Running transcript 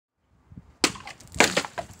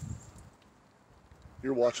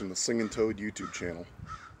You're watching the Singing Toad YouTube channel.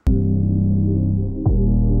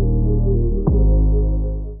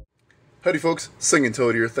 Howdy folks, Singing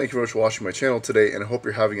Toad here. Thank you very much for watching my channel today, and I hope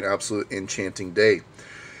you're having an absolute enchanting day.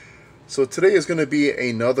 So today is going to be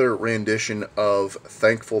another rendition of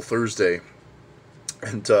Thankful Thursday.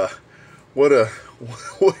 And what a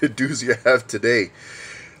doozy I have today.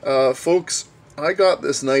 Folks, I got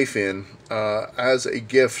this knife in as a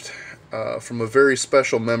gift from a very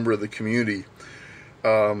special member of the community.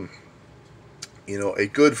 You know, a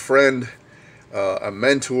good friend, a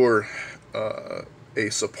mentor, a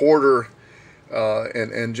supporter,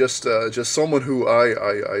 and just someone who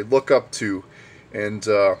I look up to, and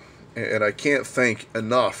I can't thank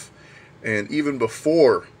enough. And even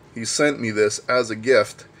before he sent me this as a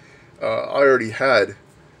gift, I already had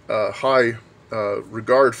high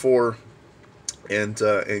regard for and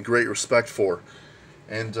great respect for,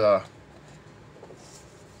 and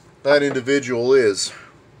that individual is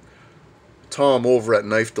Tom over at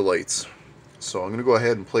Knife Delights. So I'm going to go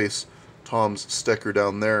ahead and place Tom's sticker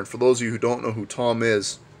down there. And for those of you who don't know who Tom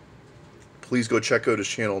is, please go check out his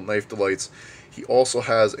channel, Knife Delights. He also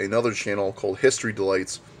has another channel called History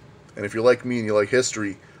Delights. And if you're like me and you like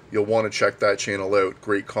history, you'll want to check that channel out.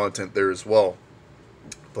 Great content there as well.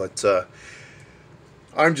 But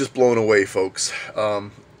I'm just blown away, folks.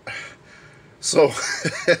 So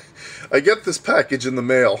I get this package in the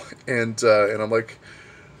mail, and I'm like,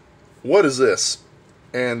 what is this?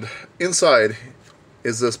 And inside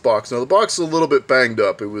is this box. Now the box is a little bit banged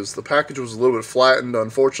up. The package was a little bit flattened,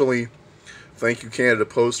 unfortunately. Thank you, Canada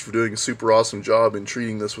Post, for doing a super awesome job in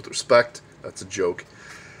treating this with respect. That's a joke.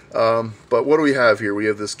 But what do we have here? We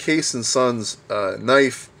have this Case & Sons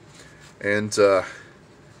knife, and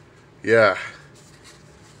yeah,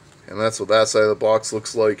 and that's what that side of the box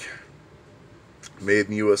looks like. Made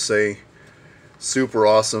in USA. Super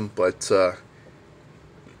awesome. But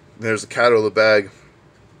there's the cat out of the bag.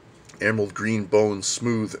 Emerald green bone,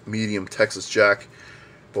 smooth, medium Texas Jack.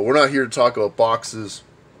 But we're not here to talk about boxes.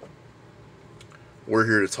 We're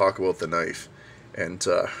here to talk about the knife. And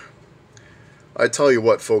I tell you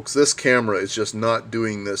what, folks, this camera is just not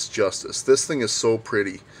doing this justice. This thing is so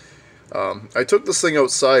pretty. I took this thing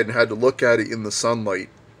outside and had to look at it in the sunlight.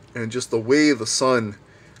 And just the way the sun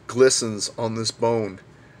glistens on this bone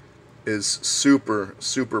is super,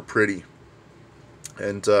 super pretty.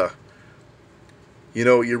 And you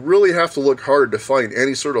know, you really have to look hard to find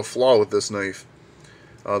any sort of flaw with this knife.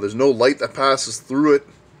 There's no light that passes through it.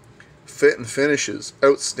 Fit and finish is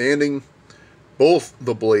outstanding. Both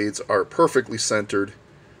the blades are perfectly centered.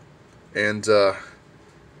 And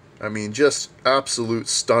I mean, just absolute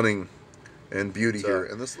stunning and beauty here.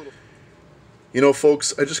 And this little, you know,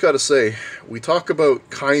 folks, I just got to say, we talk about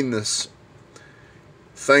kindness,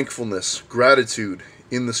 thankfulness, gratitude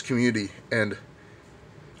in this community, and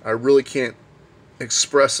I really can't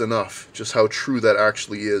express enough just how true that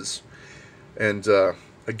actually is. And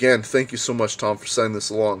again, thank you so much, Tom, for sending this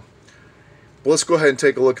along. But let's go ahead and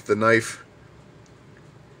take a look at the knife.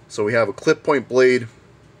 So we have a clip point blade,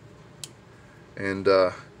 and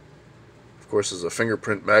of course there's a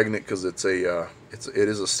fingerprint magnet because it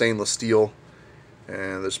is a stainless steel,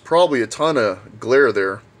 and there's probably a ton of glare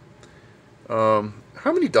there. How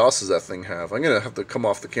many dots does that thing have? I'm gonna have to come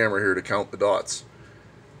off the camera here to count the dots.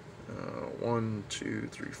 1, 2,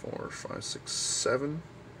 3, 4, 5, 6, 7.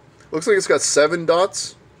 Looks like it's got 7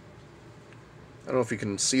 dots. I don't know if you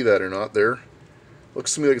can see that or not there.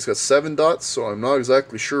 Looks to me like it's got 7 dots, so I'm not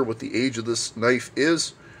exactly sure what the age of this knife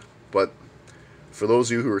is, but for those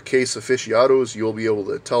of you who are case aficionados, you'll be able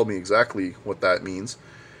to tell me exactly what that means.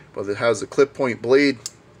 But it has a clip point blade,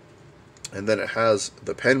 and then it has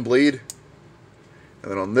the pen blade,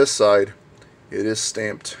 and then on this side it is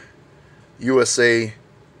stamped USA,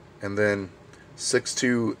 and then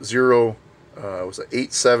 620 was an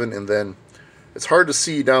 87, and then it's hard to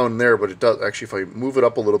see down there, but it does actually. If I move it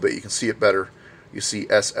up a little bit, you can see it better. You see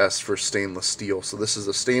SS for stainless steel. So this is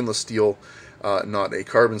a stainless steel, not a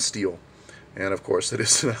carbon steel. And of course, it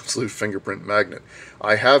is an absolute fingerprint magnet.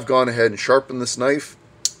 I have gone ahead and sharpened this knife.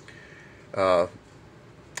 And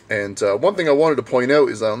one thing I wanted to point out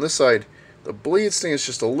is that on this side, the blade stain is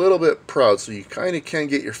just a little bit proud, so you kind of can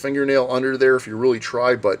get your fingernail under there if you really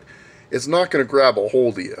try, but it's not going to grab a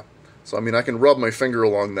hold of you. So I mean, I can rub my finger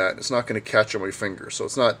along that, and it's not going to catch on my finger, so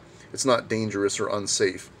it's not dangerous or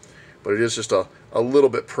unsafe. But it is just a little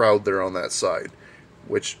bit proud there on that side,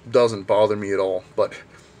 which doesn't bother me at all. But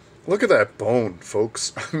look at that bone,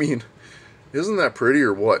 folks. I mean, isn't that pretty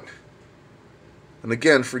or what? And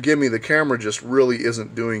again, forgive me, the camera just really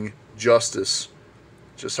isn't doing justice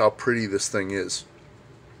just how pretty this thing is.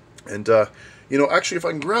 And, you know, actually, if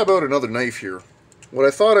I can grab out another knife here, what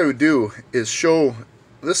I thought I would do is show,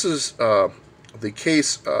 this is the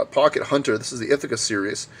Case Pocket Hunter. This is the Ithaca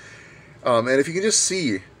series. And if you can just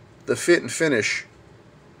see the fit and finish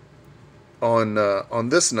on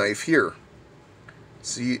this knife here.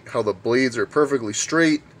 See how the blades are perfectly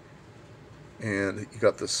straight, and you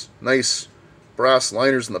got this nice brass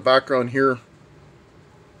liners in the background here,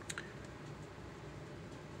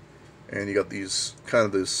 and you got these kind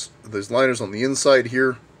of these liners on the inside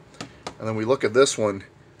here. And then we look at this one,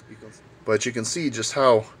 but you can see just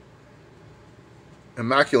how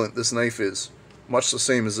immaculate this knife is, much the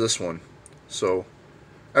same as this one. So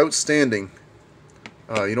outstanding.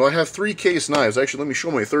 You know, I have 3 Case knives. Actually, let me show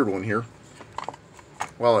my third one here.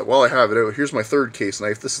 While I have it out, here's my third Case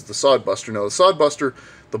knife. This is the Sodbuster. Now, the Sodbuster,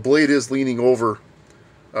 the blade is leaning over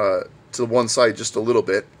to one side just a little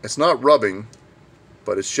bit. It's not rubbing,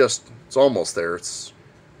 but it's almost there. There's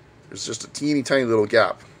just a teeny tiny little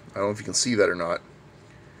gap. I don't know if you can see that or not.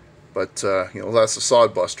 But, you know, that's the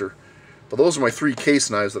Sodbuster. But those are my 3 Case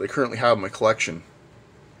knives that I currently have in my collection.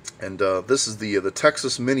 And this is the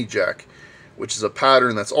Texas Mini Jack, which is a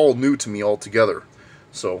pattern that's all new to me altogether.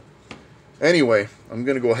 So, anyway, I'm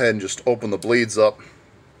going to go ahead and just open the blades up.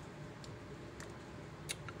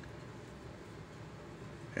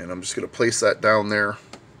 And I'm just going to place that down there.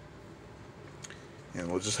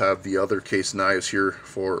 And we'll just have the other Case knives here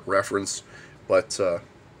for reference. But,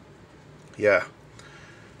 yeah.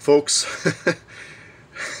 Folks,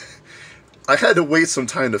 I had to wait some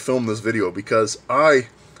time to film this video because I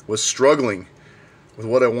was struggling with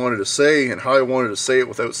what I wanted to say and how I wanted to say it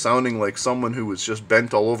without sounding like someone who was just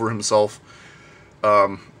bent all over himself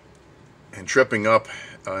and tripping up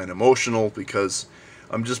and emotional, because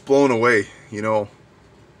I'm just blown away, you know.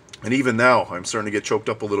 And even now, I'm starting to get choked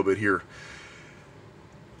up a little bit here.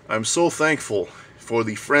 I'm so thankful for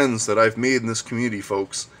the friends that I've made in this community,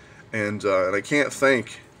 folks, and I can't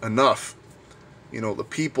thank enough, you know, the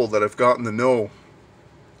people that I've gotten to know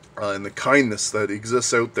and the kindness that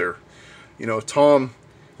exists out there. You know, Tom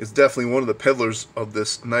is definitely one of the peddlers of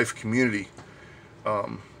this knife community,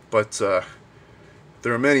 but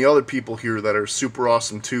there are many other people here that are super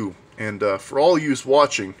awesome too. And for all you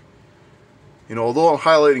watching, you know, although I'm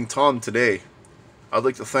highlighting Tom today, I'd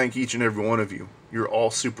like to thank each and every one of you. You're all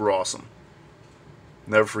super awesome.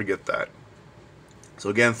 Never forget that. So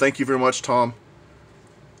again, thank you very much, Tom.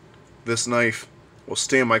 This knife will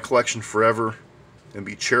stay in my collection forever and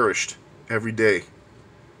be cherished every day.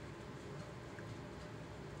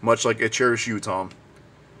 Much like I cherish you, Tom.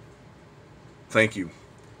 Thank you.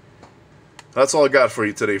 That's all I got for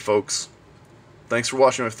you today, folks. Thanks for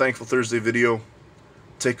watching my Thankful Thursday video.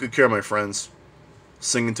 Take good care, my friends.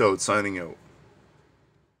 Singing Toad signing out.